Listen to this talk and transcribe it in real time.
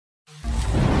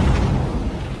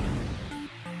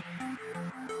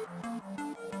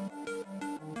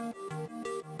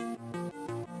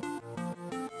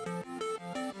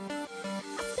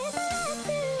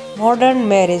Modern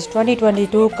Marriage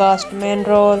 2022 cast main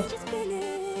role.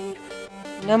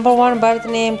 Number 1 birth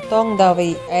name Tong Da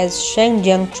Wei as Sheng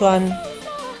Jiangchuan.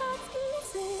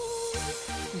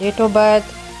 Date of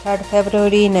birth 3rd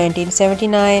February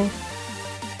 1979.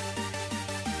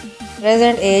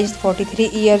 Present age 43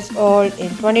 years old in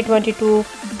 2022.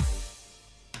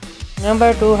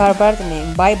 Number 2 her birth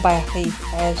name Bai Baihe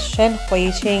as Shen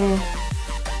Huixing.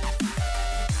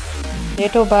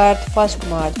 Date of birth 1st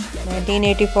March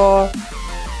 1984.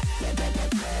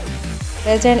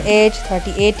 Present age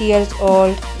 38 years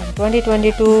old in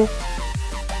 2022.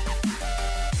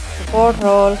 Support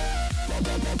role.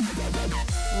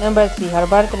 Number 3 her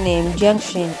birth name Jiang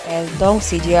Xin as Dong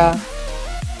Sijia.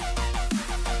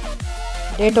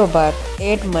 Date of birth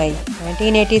 8 May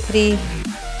 1983.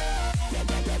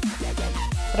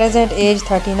 Present age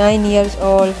 39 years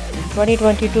old in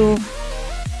 2022.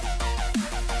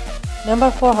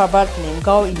 Number 4 her birth name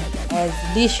Gao Yi as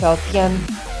Li Xiaotian.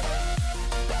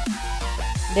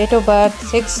 Date of birth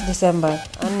 6 December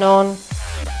unknown.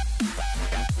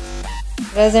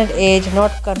 Present age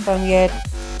not confirmed yet.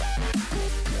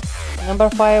 Number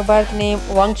 5 birth name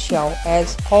Wang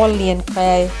as Hol Lian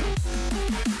Kai.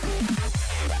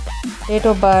 Date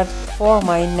of birth 4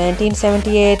 May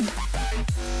 1978.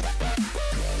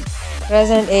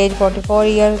 Present age 44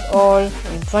 years old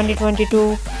in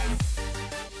 2022.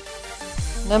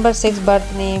 Number 6 birth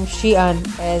name Xian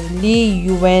as Li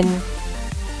Yuan.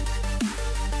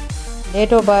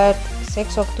 Date of birth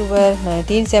 6 October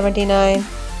 1979.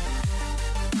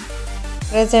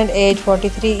 Present age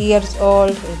 43 years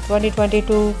old in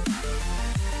 2022.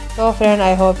 So friend,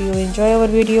 I hope you enjoy our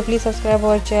video. Please subscribe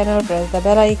our channel, press the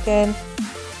bell icon,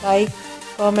 like,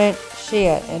 comment,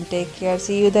 share and take care.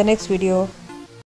 See you in the next video.